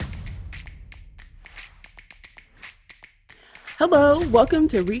Hello, welcome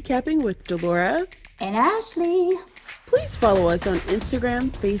to Recapping with Delora and Ashley. Please follow us on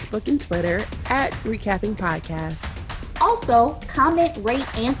Instagram, Facebook, and Twitter at Recapping Podcast. Also, comment, rate,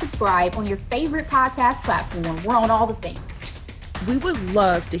 and subscribe on your favorite podcast platform. We're on all the things. We would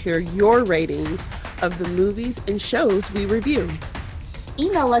love to hear your ratings of the movies and shows we review.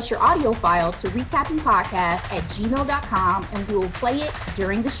 Email us your audio file to recappingpodcast@gmail.com and we will play it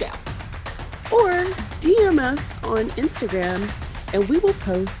during the show. Or DM us on Instagram and we will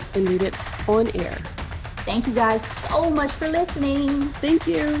post and read it on air. Thank you guys so much for listening. Thank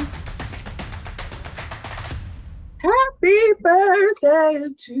you. Happy birthday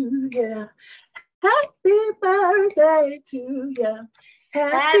to you. Happy birthday to you.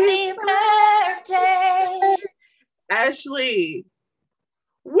 Happy birthday. Ashley,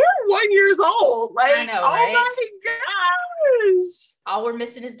 we're 1 year old. Like, I know, oh right? My gosh. All we're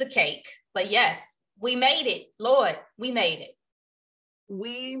missing is the cake. But yes, we made it. Lord, we made it.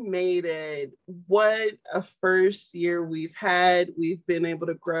 We made it. What a first year we've had. We've been able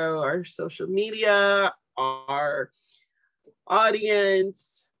to grow our social media, our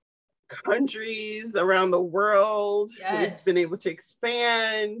audience, countries around the world. Yes. We've been able to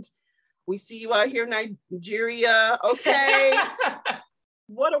expand. We see you out here in Nigeria. Okay.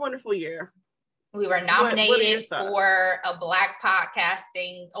 What a wonderful year. We were nominated for a Black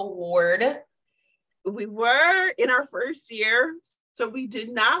Podcasting Award. We were in our first year, so we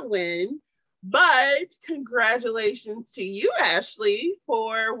did not win. But congratulations to you, Ashley,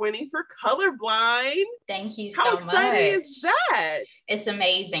 for winning for Colorblind. Thank you so much. How exciting is that? It's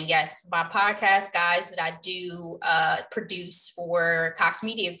amazing. Yes, my podcast, guys, that I do produce for Cox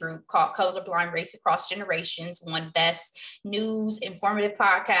Media Group called Colorblind Race Across Generations, won Best News Informative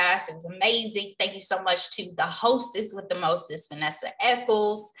Podcast. It was amazing. Thank you so much to the hostess with the mostest, Vanessa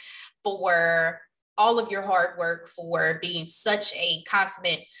Eccles, for all of your hard work, for being such a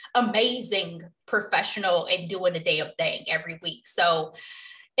consummate, amazing professional and doing the damn thing every week. So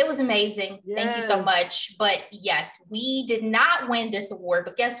it was amazing. Yes. Thank you so much. But yes, we did not win this award,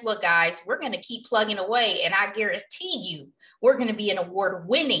 but guess what, guys? We're going to keep plugging away. And I guarantee you, we're going to be an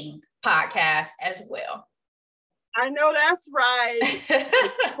award-winning podcast as well. I know that's right.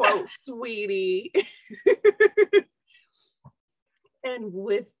 Quote, sweetie. And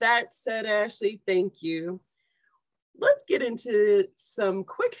with that said, Ashley, thank you. Let's get into some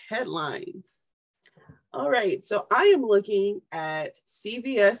quick headlines. All right, so I am looking at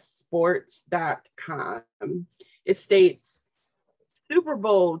cbssports.com. It states Super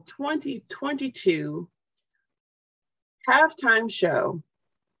Bowl 2022 halftime show.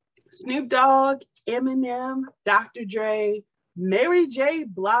 Snoop Dogg, Eminem, Dr. Dre, Mary J.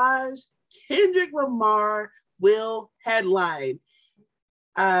 Blige, Kendrick Lamar will headline.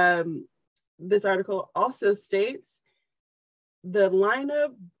 This article also states the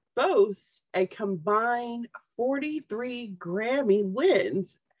lineup boasts a combined 43 Grammy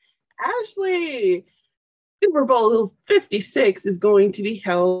wins. Ashley, Super Bowl 56 is going to be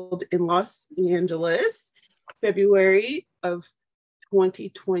held in Los Angeles, February of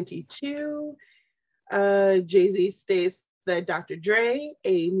 2022. Jay-Z states that Dr. Dre,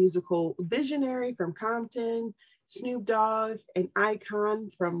 a musical visionary from Compton, Snoop Dogg, an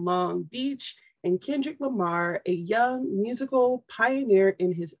icon from Long Beach, and Kendrick Lamar, a young musical pioneer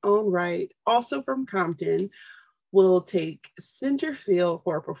in his own right, also from Compton, will take center field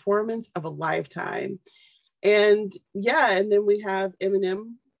for a performance of a lifetime. And then we have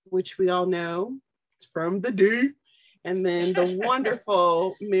Eminem, which we all know, it's from the D, and then the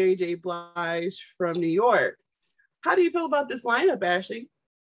wonderful Mary J. Blige from New York. How do you feel about this lineup, Ashley?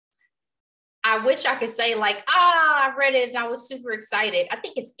 I wish I could say I read it and I was super excited. I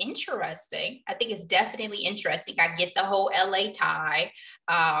think it's interesting. I think it's definitely interesting. I get the whole LA tie.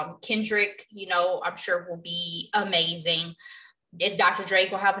 Kendrick, I'm sure will be amazing. Is Dr. Dre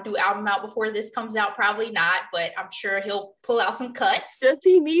going to have a new album out before this comes out? Probably not, but I'm sure he'll pull out some cuts. Does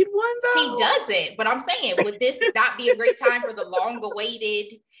he need one though? He doesn't, but I'm saying, would this not be a great time for the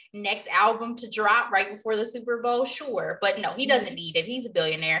long-awaited next album to drop right before the Super Bowl? Sure, but no, he doesn't need it. He's a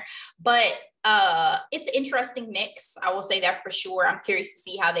billionaire. But it's an interesting mix. I will say that for sure. I'm curious to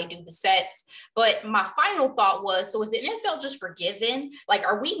see how they do the sets. But my final thought was, so is the NFL just forgiven? Like,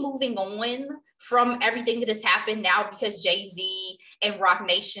 are we moving on from everything that has happened now because Jay-Z and Rock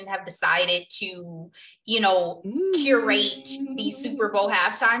Nation have decided to, curate these Super Bowl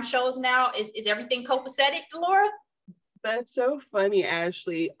halftime shows now? Is everything copacetic, Laura? That's so funny,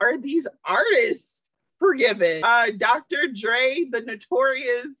 Ashley. Are these artists forgiven? Dr. Dre, the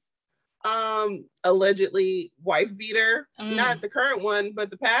notorious allegedly wife beater, not the current one, but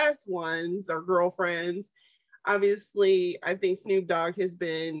the past ones or girlfriends. Obviously, I think Snoop Dogg has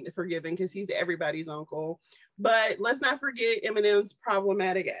been forgiven because he's everybody's uncle. But let's not forget Eminem's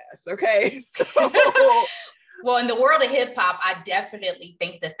problematic ass, okay? So well, in the world of hip hop, I definitely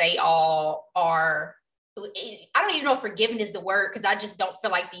think that they all are. I don't even know if forgiven is the word, because I just don't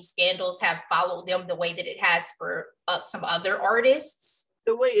feel like these scandals have followed them the way that it has for some other artists.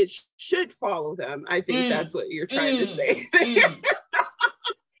 The way it should follow them. I think that's what you're trying to say.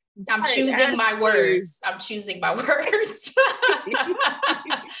 I'm choosing my words. I'm choosing my words.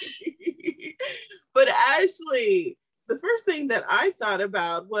 But Ashley, the first thing that I thought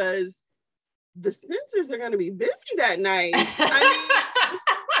about was the censors are going to be busy that night. I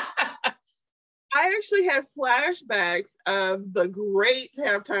mean, I actually had flashbacks of the great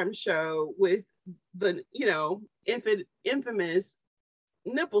halftime show with the, infamous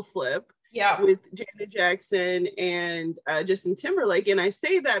nipple slip. Yeah. With Janet Jackson and Justin Timberlake. And I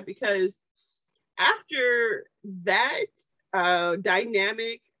say that because after that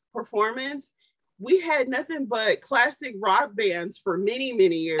dynamic performance, we had nothing but classic rock bands for many,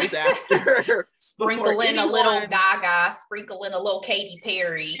 many years after. Sprinkle in a little Gaga, sprinkle in a little Katy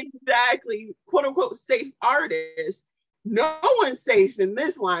Perry. Exactly, quote unquote safe artists. No one's safe in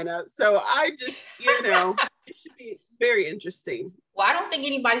this lineup. So I just, it should be very interesting. Well, I don't think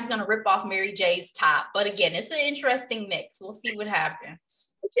anybody's going to rip off Mary J's top. But again, it's an interesting mix. We'll see what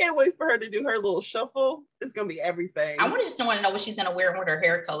happens. I can't wait for her to do her little just going to be everything. I just want to know what she's going to wear and what her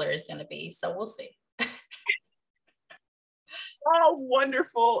hair color is going to be. So we'll see. Oh,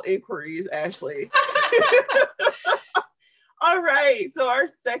 wonderful inquiries, Ashley. All right. So our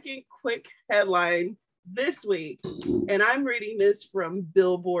second quick headline this week, and I'm reading this from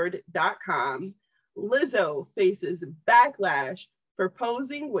Billboard.com. Lizzo faces backlash for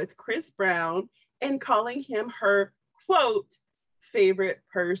posing with Chris Brown and calling him her, quote, favorite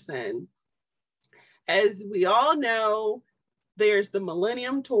person. As we all know, there's the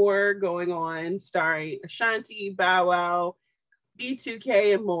Millennium Tour going on, starring Ashanti, Bow Wow,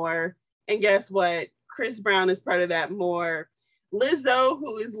 B2K, and more. And guess what? Chris Brown is part of that more. Lizzo,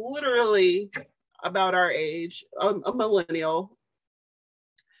 who is literally about our age, a millennial,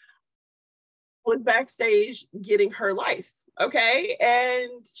 was backstage getting her life, okay?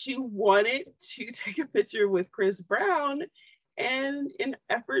 And she wanted to take a picture with Chris Brown. And in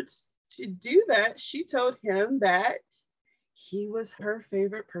efforts to do that, she told him that he was her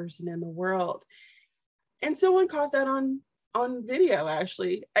favorite person in the world. And someone caught that on video,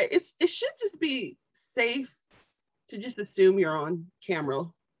 Ashley. It should just be safe to just assume you're on camera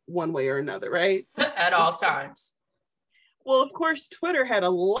one way or another, right? At all times. Well, of course, Twitter had a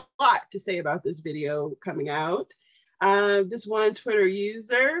lot to say about this video coming out. This one Twitter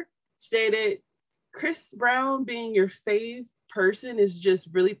user stated, Chris Brown being your fave person is just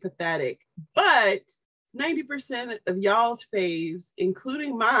really pathetic. But 90% of y'all's faves,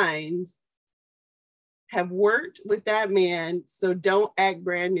 including mine, have worked with that man, so don't act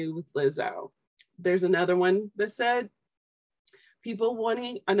brand new with Lizzo. There's another one that said, people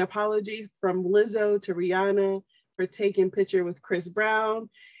wanting an apology from Lizzo to Rihanna for taking picture with Chris Brown.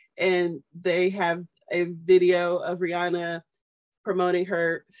 And they have a video of Rihanna promoting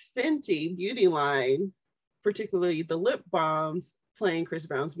her Fenty beauty line, particularly the lip balms, playing Chris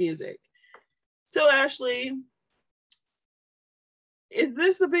Brown's music. So Ashley, is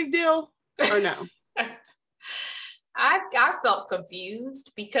this a big deal or no? I felt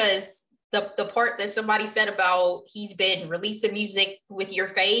confused because the part that somebody said about he's been releasing music with your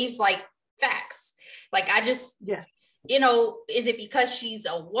faves, like facts. Like I just, yeah. Is it because she's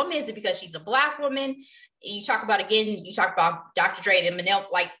a woman? Is it because she's a Black woman? You talk about Dr. Dre and Eminem,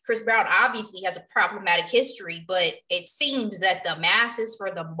 like Chris Brown obviously has a problematic history, but it seems that the masses for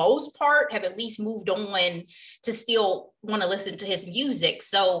the most part have at least moved on to still want to listen to his music.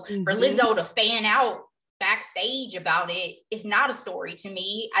 So for Lizzo to fan out backstage about it is not a story to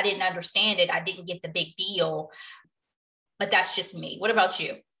me. I didn't understand it. I didn't get the big deal, but that's just me. What about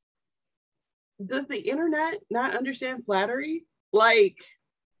you? Does the internet not understand flattery? Like,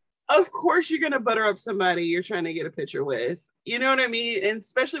 of course you're going to butter up somebody you're trying to get a picture with. You know what I mean? And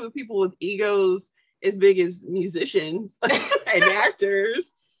especially with people with egos as big as musicians and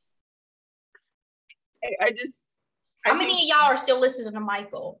actors. How many of y'all are still listening to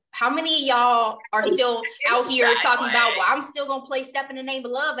Michael? How many of y'all are still out here talking about, well, I'm still going to play Step in the Name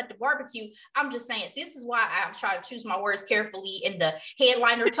of Love at the barbecue? I'm just saying, this is why I try to choose my words carefully in the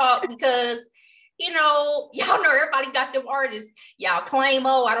headliner talk, because y'all know everybody got them artists. Y'all claim,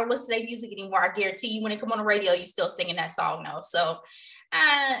 oh, I don't listen to their music anymore. I guarantee you when they come on the radio, you still singing that song now. So,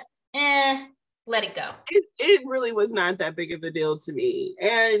 let it go. It really was not that big of a deal to me.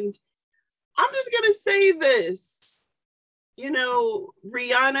 And I'm just going to say this. You know,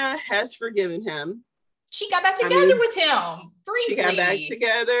 Rihanna has forgiven him. She got back together with him briefly. She got back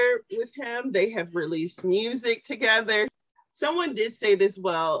together with him. They have released music together. Someone did say this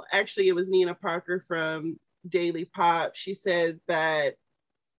well. Actually, it was Nina Parker from Daily Pop. She said that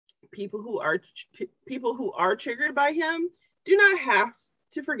people who are triggered by him do not have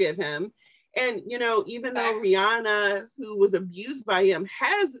to forgive him. And, you know, even though Rihanna, who was abused by him,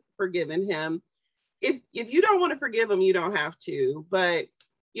 has forgiven him, if you don't want to forgive him, you don't have to. But,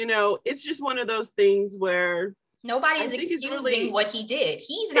 you know, it's just one of those things where nobody is excusing what he did.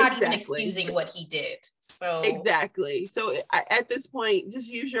 He's not even excusing what he did. So exactly. So at this point, just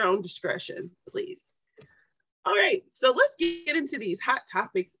use your own discretion, please. All right. So let's get into these hot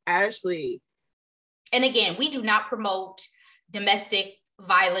topics, Ashley. And again, we do not promote domestic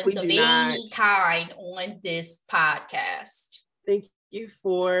violence of any kind on this podcast. Thank you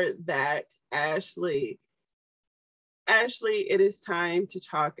for that, Ashley. Ashley, it is time to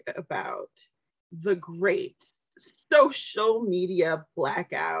talk about the great social media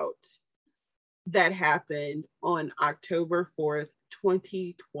blackout that happened on October 4th,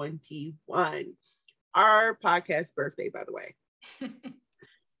 2021. Our podcast birthday, by the way.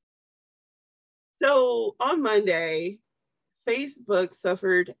 So on Monday, Facebook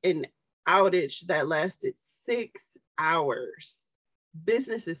suffered an outage that lasted 6 hours.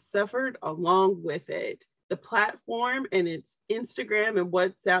 Businesses suffered along with it. The platform and its Instagram and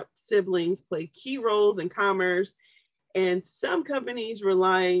WhatsApp siblings play key roles in commerce, and some companies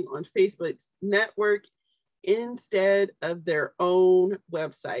relying on Facebook's network instead of their own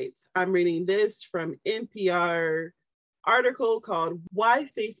websites. I'm reading this from NPR article called Why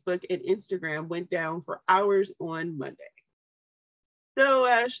Facebook and Instagram Went Down for Hours on Monday. So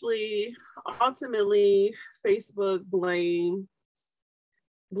Ashley, ultimately, Facebook blamed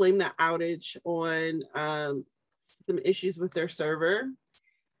the outage on some issues with their server.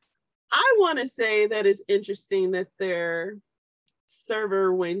 I want to say that it's interesting that their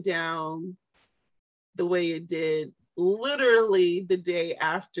server went down the way it did, literally the day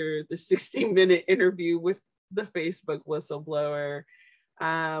after the 60-minute interview with the Facebook whistleblower.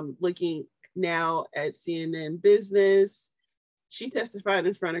 Looking now at CNN Business, she testified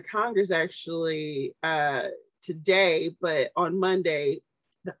in front of Congress actually today, but on Monday,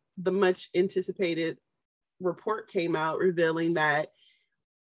 the much anticipated report came out revealing that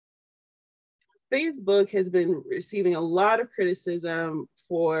Facebook has been receiving a lot of criticism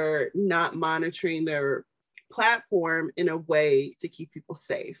for not monitoring their platform in a way to keep people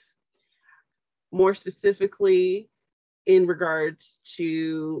safe. More specifically, in regards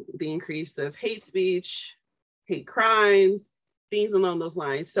to the increase of hate speech, hate crimes, things along those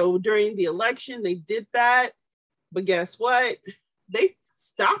lines. So during the election, they did that, but guess what? They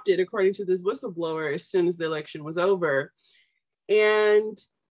stopped it, according to this whistleblower, as soon as the election was over. And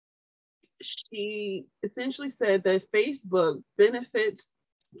she essentially said that Facebook benefits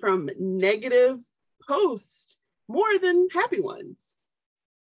from negative posts more than happy ones.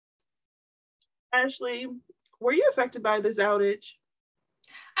 Ashley, were you affected by this outage?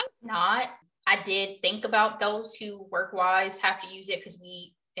 I was not. I did think about those who work-wise have to use it, because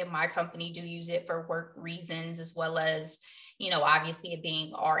we in my company do use it for work reasons, as well as, you know, obviously it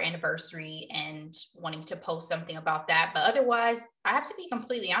being our anniversary and wanting to post something about that. But otherwise, I have to be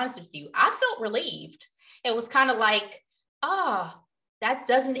completely honest with you, I felt relieved. It was kind of like, that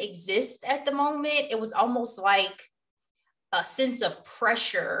doesn't exist at the moment. It was almost like a sense of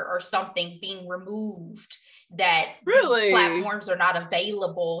pressure or something being removed, that these platforms are not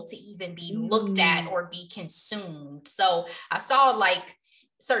available to even be looked at or be consumed. So I saw like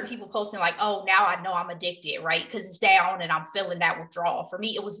certain people posting like, oh, now I know I'm addicted, right? Because it's down and I'm feeling that withdrawal. For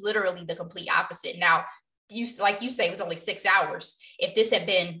me, it was literally the complete opposite. Now, like you say, it was only 6 hours. If this had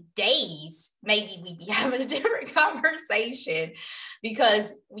been days, maybe we'd be having a different conversation,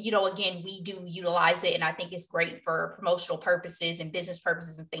 because, you know, again, we do utilize it, and I think it's great for promotional purposes and business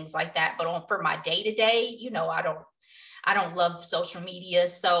purposes and things like that. But for my day-to-day, you know, I don't love social media.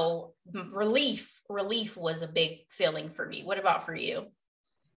 So relief was a big feeling for me. What about for you?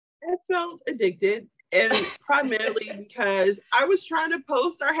 I felt addicted, and primarily because I was trying to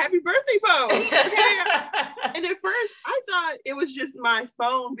post our happy birthday post. Okay? And at first I thought it was just my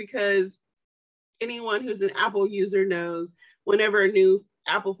phone, because anyone who's an Apple user knows whenever a new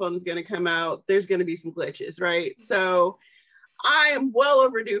Apple phone is going to come out, there's going to be some glitches, right? So I am well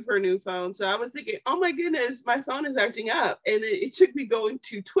overdue for a new phone. So I was thinking, oh my goodness, my phone is acting up. And it took me going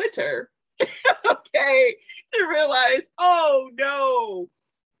to Twitter, okay, to realize, oh no,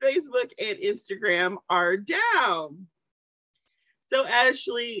 Facebook and Instagram are down. So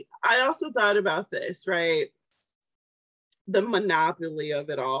Ashley, I also thought about this, right? The monopoly of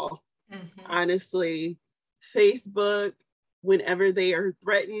it all. Mm-hmm. Honestly, Facebook, whenever they are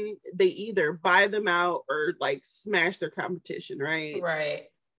threatened, they either buy them out or like smash their competition, right? Right.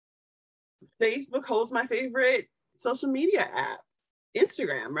 Facebook holds my favorite social media app,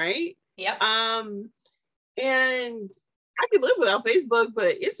 Instagram, right? Yep. And I could live without Facebook,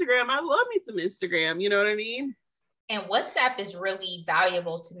 but Instagram, I love me some Instagram. You know what I mean? And WhatsApp is really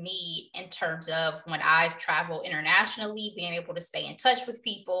valuable to me in terms of when I've traveled internationally, being able to stay in touch with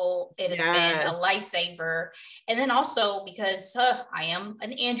people. It has been a lifesaver. And then also because I am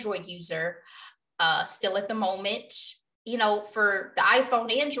an Android user still at the moment, you know, for the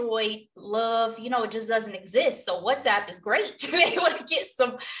iPhone, Android love, you know, it just doesn't exist. So WhatsApp is great to be able to get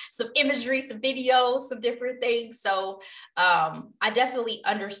some imagery, some videos, some different things. So I definitely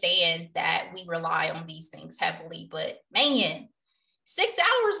understand that we rely on these things heavily, but man, 6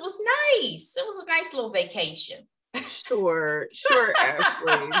 hours was nice. It was a nice little vacation. Sure,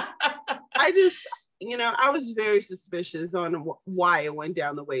 Ashley. I just, I was very suspicious on why it went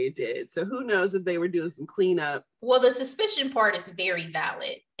down the way it did. So who knows if they were doing some cleanup. Well, the suspicion part is very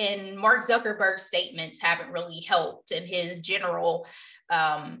valid. And Mark Zuckerberg's statements haven't really helped in his general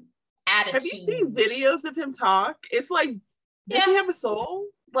attitude. Have you seen videos of him talk? It's like, does he have a soul?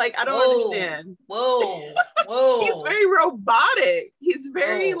 Like, I don't understand. Whoa. He's very robotic. He's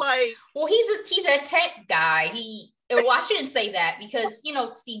very like. Well, he's a tech guy. Well, I shouldn't say that because, you know,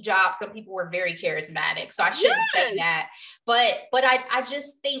 Steve Jobs, some people were very charismatic. So I shouldn't say that. But I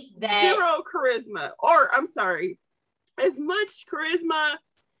just think that. Zero charisma. Or, I'm sorry, as much charisma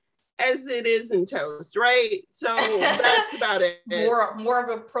as it is in toast, right? So that's about it. More of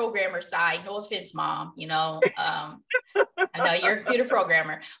a programmer side. No offense, Mom. You know, I know you're a computer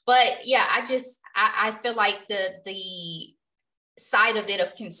programmer. But yeah, I feel like the side of it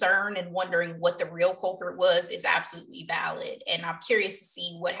of concern and wondering what the real culprit was is absolutely valid. And I'm curious to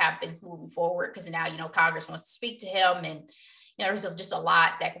see what happens moving forward because now, you know, Congress wants to speak to him and, you know, there's just a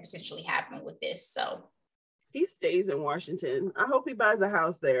lot that could potentially happen with this. So he stays in Washington. I hope he buys a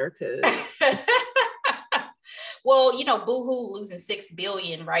house there because. Well, you know, boohoo losing $6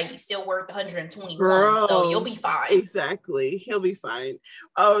 billion, right? You still worth 121, Girl, so you'll be fine. Exactly, he'll be fine.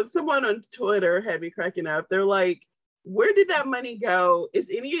 Oh, someone on Twitter had me cracking up. They're like, where did that money go? Is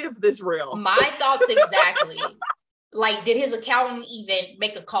any of this real? My thoughts exactly. Like, did his accountant even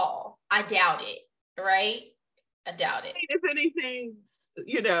make a call? I doubt it, right? I doubt it. If anything,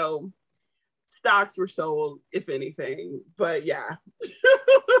 you know, stocks were sold, if anything, but yeah.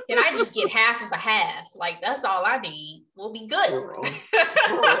 Can I just get half of a half? Like, that's all I need. We'll be good. Girl.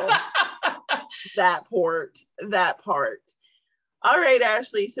 That part. All right,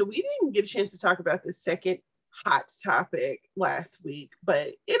 Ashley. So we didn't get a chance to talk about the second hot topic last week, but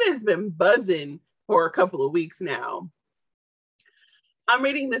it has been buzzing for a couple of weeks now. I'm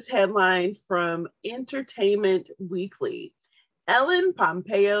reading this headline from Entertainment Weekly. Ellen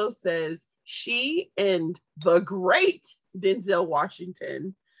Pompeo says she and the great Denzel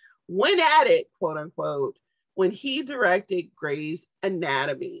Washington went at it, quote unquote, when he directed Grey's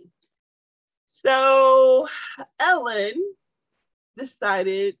Anatomy. So Ellen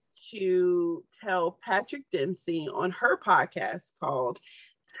decided to tell Patrick Dempsey on her podcast called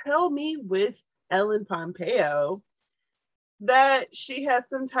Tell Me with Ellen Pompeo that she had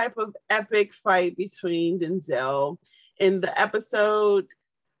some type of epic fight between Denzel. In the episode,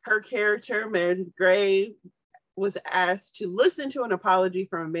 her character, Meredith Grey, was asked to listen to an apology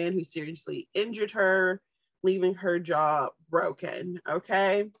from a man who seriously injured her, leaving her jaw broken,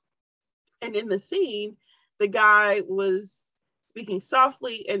 okay? And in the scene, the guy was speaking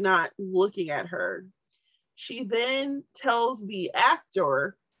softly and not looking at her. She then tells the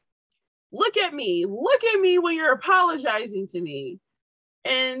actor, look at me when you're apologizing to me.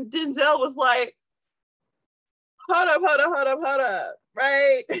 And Denzel was like, hold up,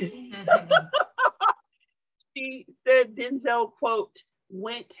 right? She said Denzel, quote,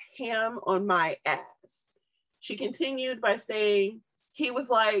 went ham on my ass. She continued by saying, he was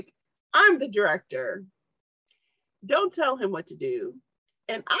like, I'm the director. Don't tell him what to do.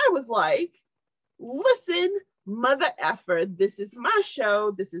 And I was like, listen, mother effer, this is my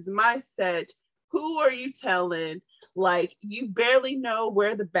show. This is my set. Who are you telling? Like, you barely know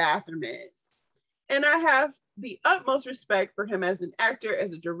where the bathroom is. And I have the utmost respect for him as an actor,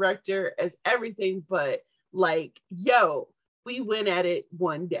 as a director, as everything, but like, yo, we went at it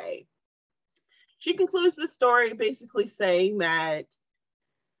one day. She concludes the story basically saying that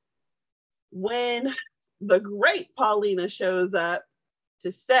when the great Paulina shows up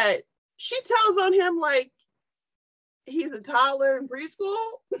to set, she tells on him like, he's a toddler in preschool.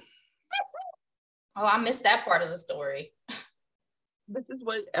 Oh, I missed that part of the story. This is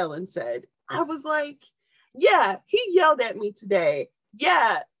what Ellen said. I was like, yeah, he yelled at me today.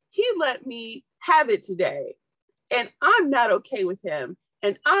 Yeah, he let me have it today. And I'm not okay with him.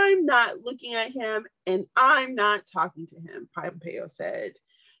 And I'm not looking at him. And I'm not talking to him, Pompeo said.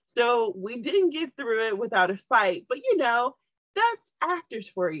 So we didn't get through it without a fight. But you know, that's actors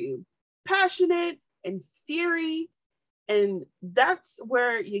for you. Passionate and fiery. And that's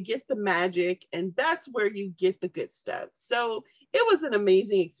where you get the magic. And that's where you get the good stuff. So it was an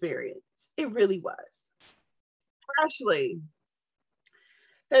amazing experience. It really was. Ashley,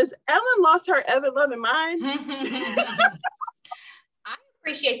 has Ellen lost her ever-loving mind? I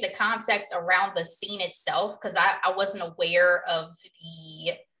appreciate the context around the scene itself because I wasn't aware of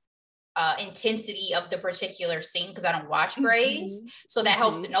the intensity of the particular scene because I don't watch Grey's. So that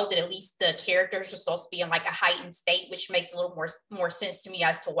helps to know that at least the characters are supposed to be in like a heightened state, which makes a little more sense to me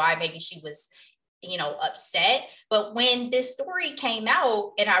as to why maybe she was, you know, upset. But when this story came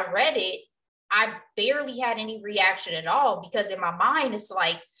out and I read it, I barely had any reaction at all because in my mind, it's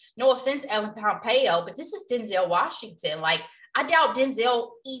like, no offense, Ellen Pompeo, but this is Denzel Washington. Like, I doubt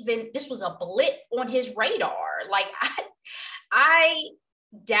Denzel this was a blip on his radar. Like, I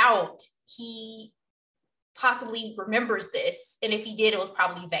doubt he possibly remembers this. And if he did, it was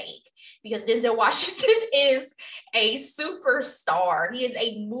probably vague because Denzel Washington is a superstar. He is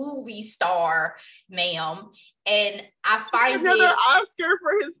a movie star, ma'am. And I find another Oscar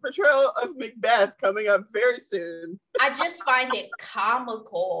for his portrayal of Macbeth coming up very soon. I just find it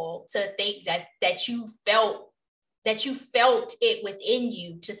comical to think that you felt it within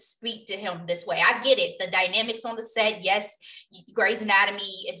you to speak to him this way. I get it. The dynamics on the set, yes, Grey's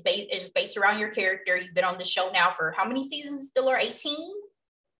Anatomy is based around your character. You've been on the show now for how many seasons still are 18?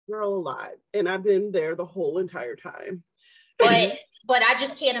 We're a lot. And I've been there the whole entire time. But I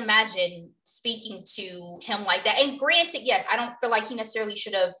just can't imagine speaking to him like that. And granted, yes, I don't feel like he necessarily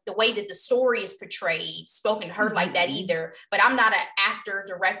should have, the way that the story is portrayed, spoken to her like that either. But I'm not an actor,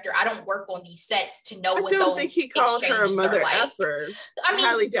 director. I don't work on these sets to know what those exchanges are like. I don't think he called her a mother effer. I mean,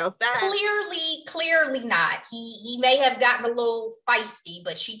 highly doubt that. Clearly not. He may have gotten a little feisty,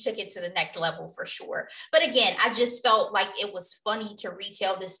 but she took it to the next level for sure. But again, I just felt like it was funny to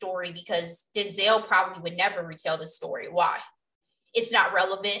retell this story because Denzel probably would never retell this story. Why? It's not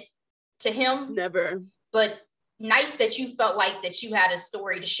relevant to him. Never. But nice that you felt like that you had a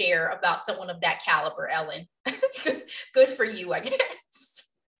story to share about someone of that caliber, Ellen. Good for you, I guess.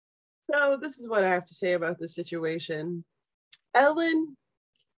 So this is what I have to say about this situation. Ellen,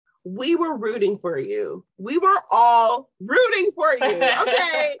 we were rooting for you. We were all rooting for you,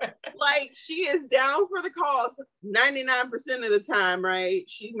 okay? Like, she is down for the cause 99% of the time, right?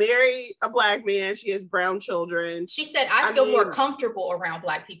 She married a Black man. She has brown children. She said, I feel more comfortable around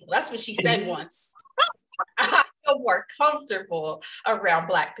Black people. That's what she said once. I feel more comfortable around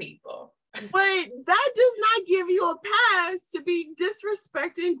Black people. But that does not give you a pass to be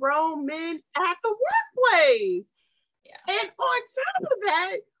disrespecting grown men at the workplace. Yeah. And on top of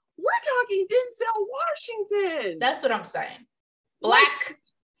that, we're talking Denzel Washington. That's what I'm saying. Black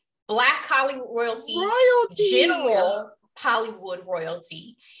Hollywood royalty, general Hollywood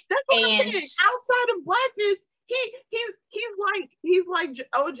royalty. That's what I'm saying. Outside of Blackness, he's like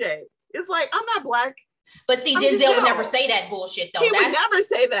OJ. It's like, I'm not Black. But see, Denzel would never say that bullshit though. He would never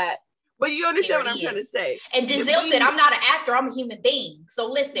say that. But you understand what I'm trying to say. And Denzel said, I'm not an actor, I'm a human being. So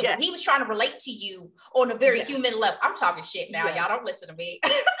listen, when he was trying to relate to you on a very human level. I'm talking shit now, y'all don't listen to me.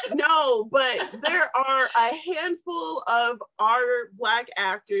 No, but there are a handful of our Black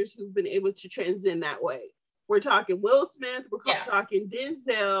actors who've been able to transcend that way. We're talking Will Smith, we're talking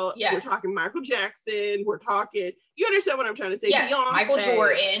Denzel, we're talking Michael Jackson, we're talking, you understand what I'm trying to say? Yes, Beyonce. Michael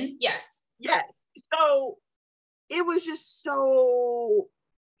Jordan, yes. Yes. So it was just so...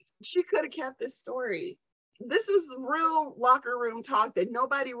 She could have kept this story. This was real locker room talk that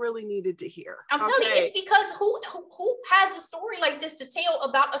nobody really needed to hear. I'm telling you, it's because who has a story like this to tell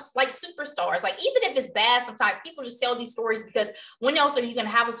about us, like superstars? Like, even if it's bad, sometimes people just tell these stories because when else are you going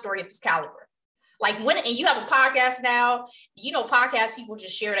to have a story of this caliber? Like, and you have a podcast now, you know, podcast people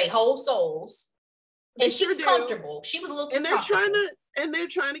just share their whole souls. And she was comfortable. She was a little too comfortable. They're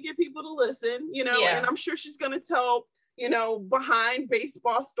trying to get people to listen, you know, and I'm sure she's going to tell, you know, behind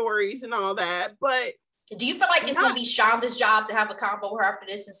baseball stories and all that. But do you feel like it's going to be Shonda's job to have a convo with her after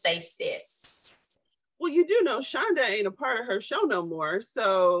this and say, sis? Well, you do know Shonda ain't a part of her show no more,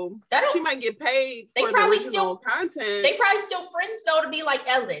 so she might get paid for the original content. They probably still friends though to be like,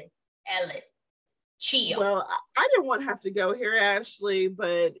 Ellen, Chill. Well, I didn't want to have to go here, Ashley,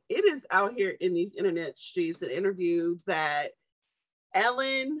 but it is out here in these internet streets, an interview that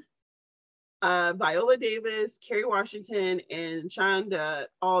Ellen, Viola Davis, Kerry Washington, and Shonda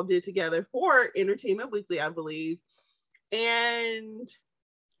all did together for Entertainment Weekly, I believe. And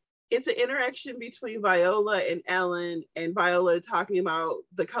it's an interaction between Viola and Ellen, and Viola talking about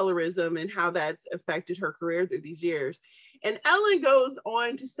the colorism and how that's affected her career through these years. And Ellen goes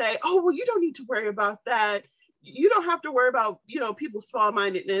on to say, oh, well, you don't need to worry about that. You don't have to worry about, people's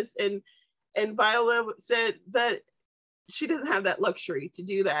small-mindedness. And Viola said that she doesn't have that luxury to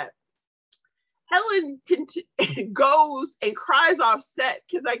do that. Ellen goes and cries off set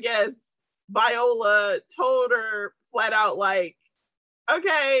because I guess Viola told her flat out, like,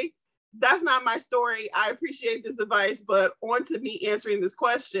 okay, that's not my story. I appreciate this advice, but on to me answering this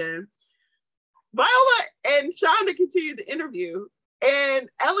question. Viola and Shonda continue the interview, and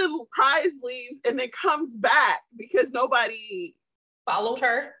Ellen cries, leaves, and then comes back because nobody followed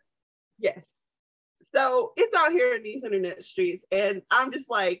her. Yes. So it's out here in these internet streets, and I'm just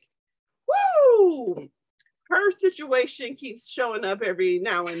like, woo! Her situation keeps showing up every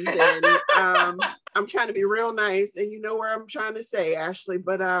now and then. I'm trying to be real nice, and you know where I'm trying to say, Ashley,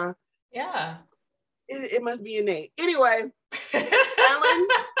 but yeah, it must be innate. Anyway, Ellen,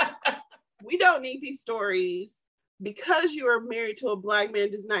 we don't need these stories. Because you are married to a Black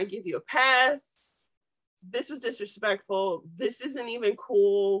man does not give you a pass. This was disrespectful. This isn't even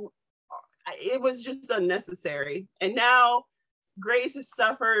cool. It was just unnecessary. And now Grace has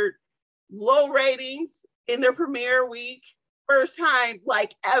suffered low ratings in their premiere week. First time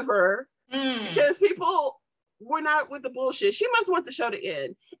like ever. Because people were not with the bullshit. She must want the show to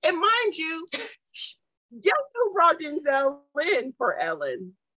end. And mind you, guess who brought Denzel in for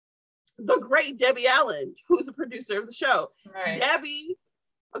Ellen? The great Debbie Allen, who's a producer of the show. Right. Debbie,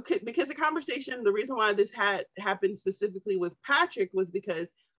 okay, because the conversation, the reason why this had happened specifically with Patrick was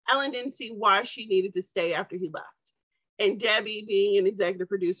because Ellen didn't see why she needed to stay after he left. And Debbie, being an executive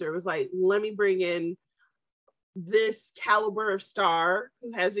producer, was like, let me bring in this caliber of star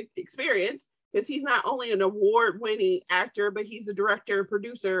who has experience, because he's not only an award-winning actor, but he's a director,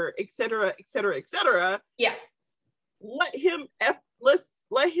 producer, et cetera, et cetera, et cetera. Yeah. Let him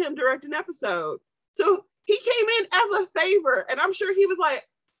direct an episode. So he came in as a favor, and I'm sure he was like,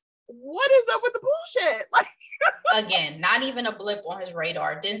 what is up with the bullshit? Like, again, not even a blip on his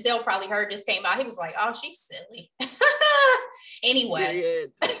radar. Denzel probably heard this came out. He was like, oh, she's silly. Anyway.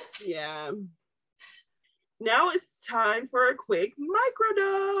 Period. Yeah. Now it's time for a quick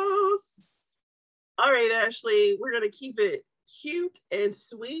microdose. All right, Ashley, we're going to keep it cute and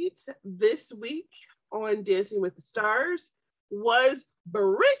sweet. This week on Dancing with the Stars was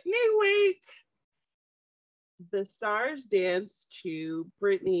Britney Week. The stars danced to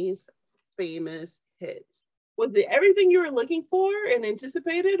Britney's famous hits. Was it everything you were looking for and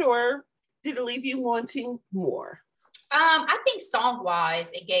anticipated, or did it leave you wanting more? I think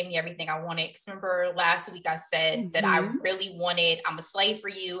song-wise, it gave me everything I wanted. Because remember last week I said that I really wanted I'm a Slave for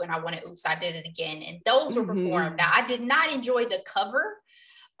You, and I wanted Oops, I Did It Again. And those were performed. Now, I did not enjoy the cover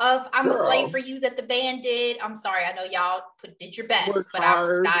of I'm a Slave for You that the band did. I'm sorry, I know y'all did your best, but I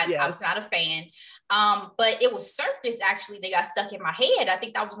was not a fan. But it was Surface, actually, they got stuck in my head. I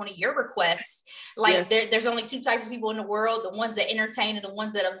think that was one of your requests. Like, there's only two types of people in the world, the ones that entertain and the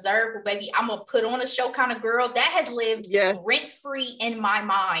ones that observe. Well, baby, I'm gonna put on a show kind of girl. That has lived rent-free in my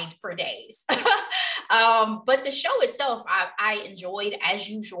mind for days. But the show itself, I enjoyed as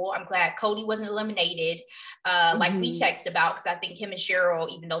usual. I'm glad Cody wasn't eliminated, like we texted about, because I think him and Cheryl,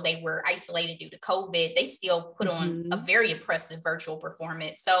 even though they were isolated due to COVID, they still put on a very impressive virtual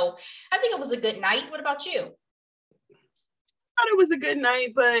performance. So I think it was a good night. What about you? I thought it was a good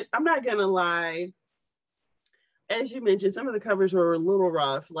night, but I'm not gonna lie. As you mentioned, some of the covers were a little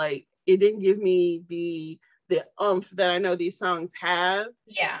rough. Like, it didn't give me the oomph that I know these songs have.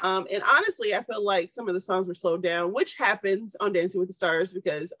 Yeah. And honestly, I feel like some of the songs were slowed down, which happens on Dancing with the Stars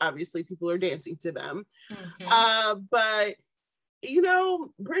because obviously people are dancing to them. But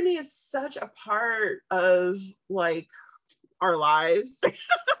Britney is such a part of like our lives,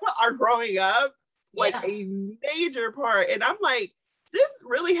 our growing up, like a major part. And I'm like, this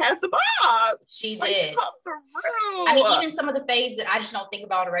really has the bob. She did. I mean, even some of the faves that I just don't think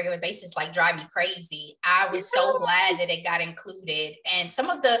about on a regular basis, like Drive Me Crazy. I was so glad that it got included. And some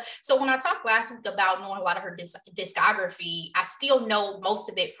of so when I talked last week about knowing a lot of her discography, I still know most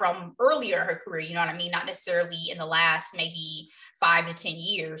of it from earlier in her career, you know what I mean? Not necessarily in the last maybe 5 to 10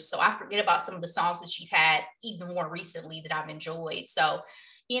 years. So I forget about some of the songs that she's had even more recently that I've enjoyed. So,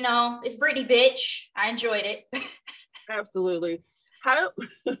 it's Britney, bitch. I enjoyed it. Absolutely.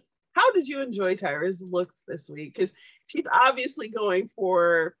 how did you enjoy Tyra's looks this week? Because she's obviously going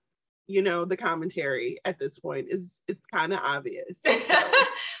for, the commentary at this point. It's kind of obvious. So.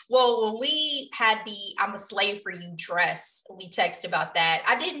 Well, when we had the "I'm a slave for you" dress, we texted about that.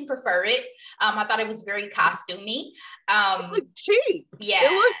 I didn't prefer it. I thought it was very costumey. It looked cheap. Yeah,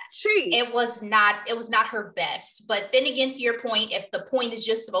 it looked cheap. It was not her best. But then again, to your point, if the point is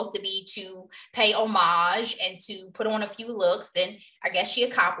just supposed to be to pay homage and to put on a few looks, then I guess she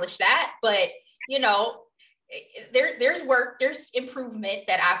accomplished that. But there's work, there's improvement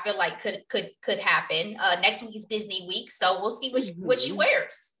that I feel like could happen. Next week is Disney week, so we'll see what she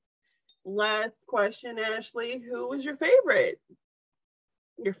wears. Last question, Ashley. Who was your favorite?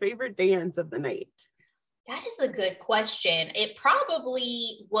 Your favorite dance of the night? That is a good question. It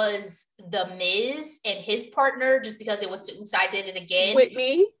probably was The Miz and his partner, just because it was to Oops, I Did It Again.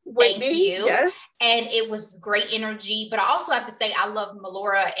 Whitney. Thank you. Yes. And it was great energy. But I also have to say I love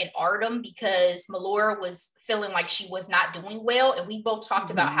Melora and Artem, because Melora was feeling like she was not doing well. And we both talked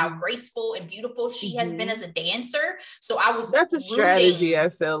about how graceful and beautiful she has been as a dancer. So I was That's a strategy, I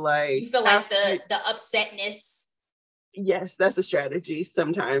feel like. You feel like the upsetness. Yes, that's a strategy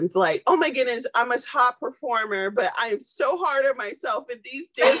sometimes. Like, oh my goodness, I'm a top performer, but I am so hard on myself and these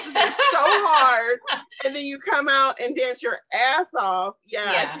dances are so hard. And then you come out and dance your ass off.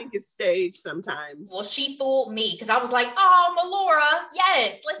 Yeah. I think it's staged sometimes. Well, she fooled me because I was like, oh, Melora,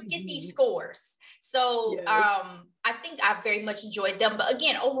 yes, let's get these scores. So I think I very much enjoyed them. But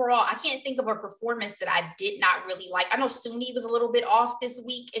again, overall, I can't think of a performance that I did not really like. I know Suni was a little bit off this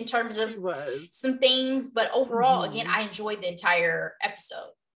week in terms of some things, but overall, again, I enjoyed the entire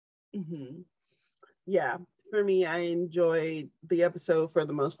episode. Yeah, for me, I enjoyed the episode for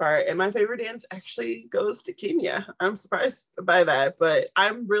the most part. And my favorite dance actually goes to Kenya. I'm surprised by that, but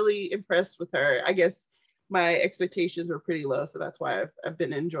I'm really impressed with her. I guess my expectations were pretty low, so that's why I've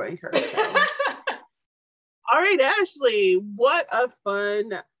been enjoying her. So. All right, Ashley, what a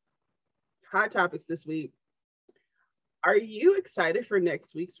fun hot topics this week. Are you excited for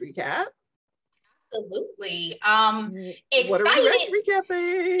next week's recap? Absolutely. Excited. What are we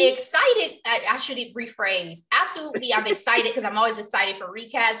recapping? Excited. I should rephrase. Absolutely, I'm excited because I'm always excited for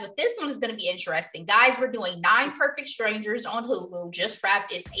recaps, but this one is going to be interesting. Guys, we're doing 9 Perfect Strangers on Hulu. Just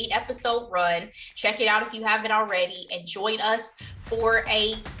wrapped its 8-episode run. Check it out if you haven't already, and join us for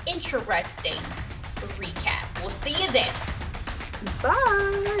a interesting recap. We'll see you then.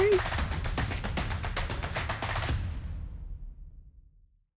 Bye.